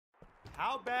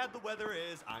how bad the weather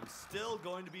is, I'm still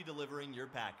going to be delivering your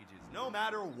packages, no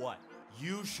matter what.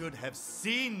 You should have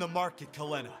seen the market,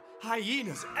 Kalena.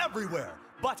 Hyenas everywhere.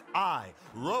 But I,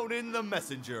 Ronin the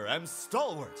messenger, am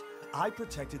stalwart. I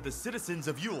protected the citizens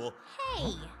of Yule.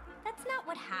 Hey, that's not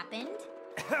what happened.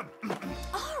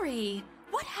 Ari,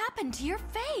 what happened to your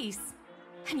face?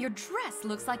 And your dress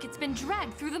looks like it's been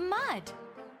dragged through the mud.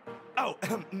 Oh,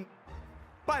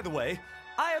 by the way,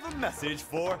 I have a message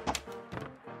for...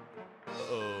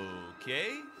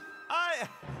 Okay.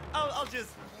 I'll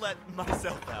just let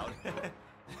myself out.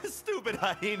 Stupid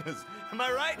hyenas. Am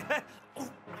I right? Oh,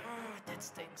 that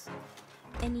stinks.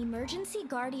 An emergency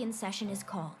guardian session is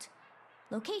called.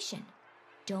 Location,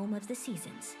 Dome of the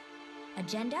Seasons.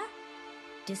 Agenda,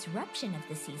 disruption of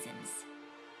the seasons.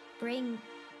 Bring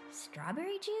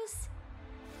strawberry juice?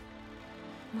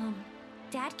 Mom,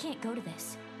 Dad can't go to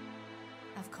this.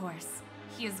 Of course,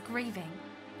 he is grieving.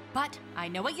 But I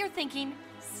know what you're thinking.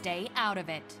 Stay out of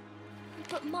it.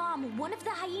 But Mom, one of the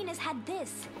hyenas had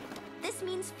this. This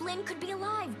means Flynn could be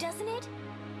alive, doesn't it?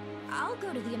 I'll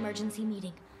go to the emergency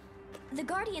meeting. The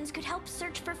Guardians could help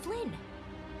search for Flynn.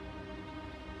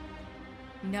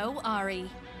 No, Ari.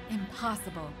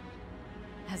 Impossible.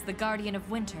 As the Guardian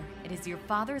of Winter, it is your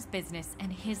father's business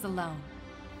and his alone.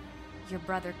 Your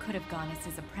brother could have gone as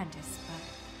his apprentice,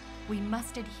 but we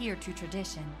must adhere to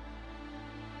tradition.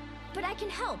 But I can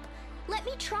help. Let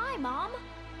me try, Mom.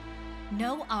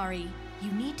 No, Ari.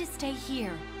 You need to stay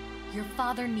here. Your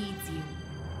father needs you.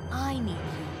 I need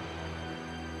you.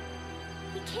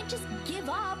 We can't just give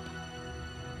up.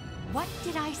 What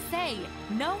did I say?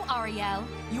 No, Ariel.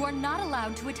 You are not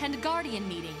allowed to attend Guardian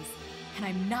meetings. And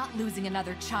I'm not losing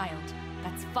another child.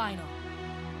 That's final.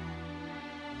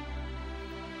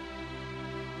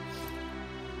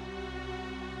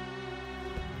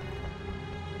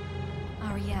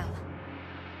 Ariel.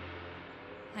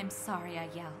 I'm sorry I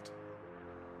yelled.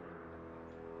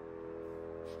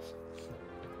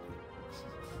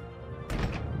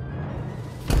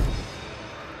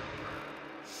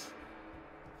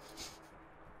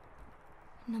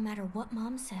 No matter what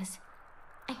Mom says,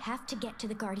 I have to get to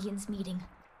the Guardians meeting.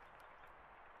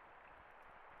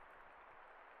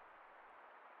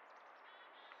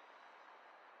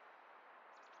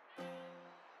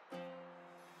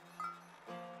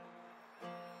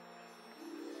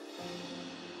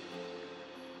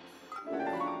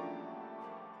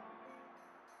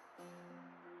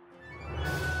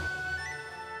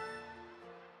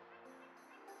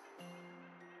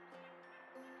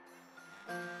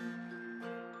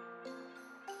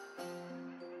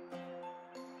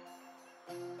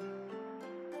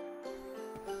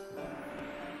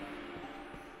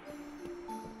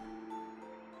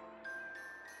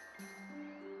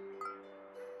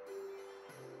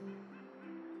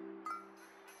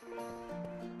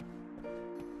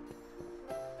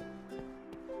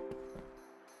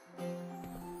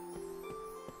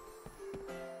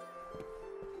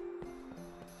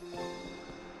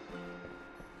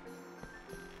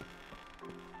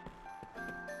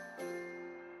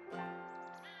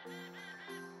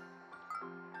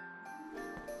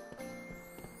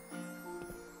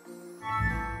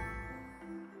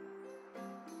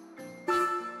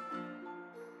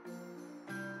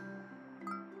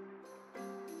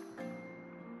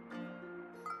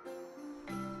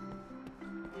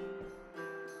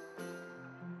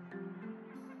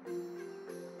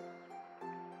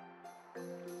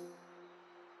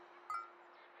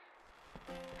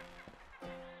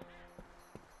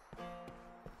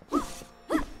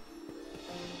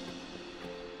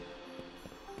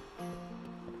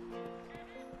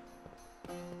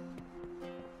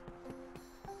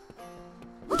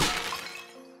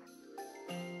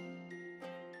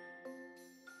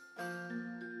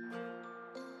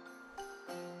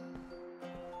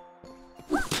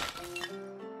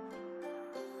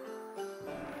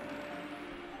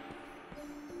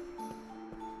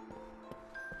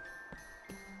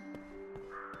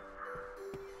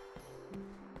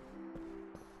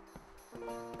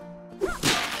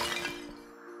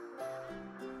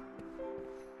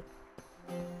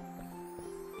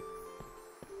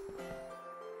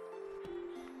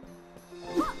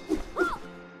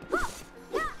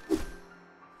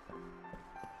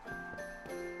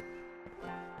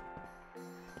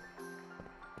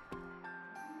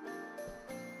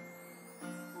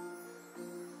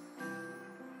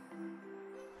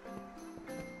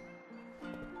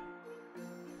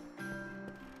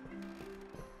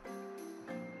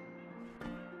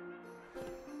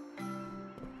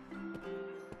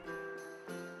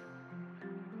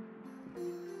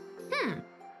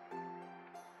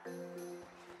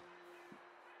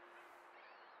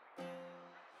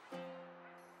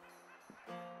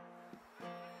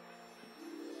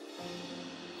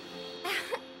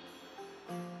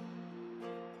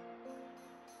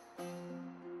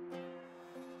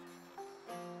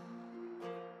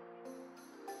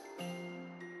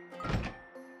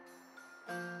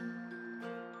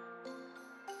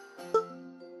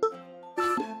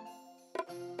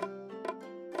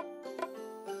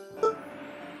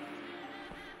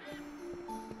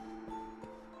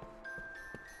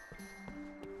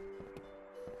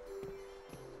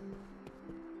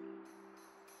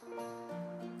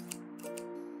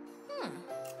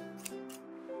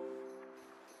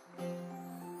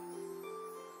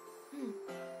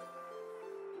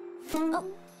 Oh,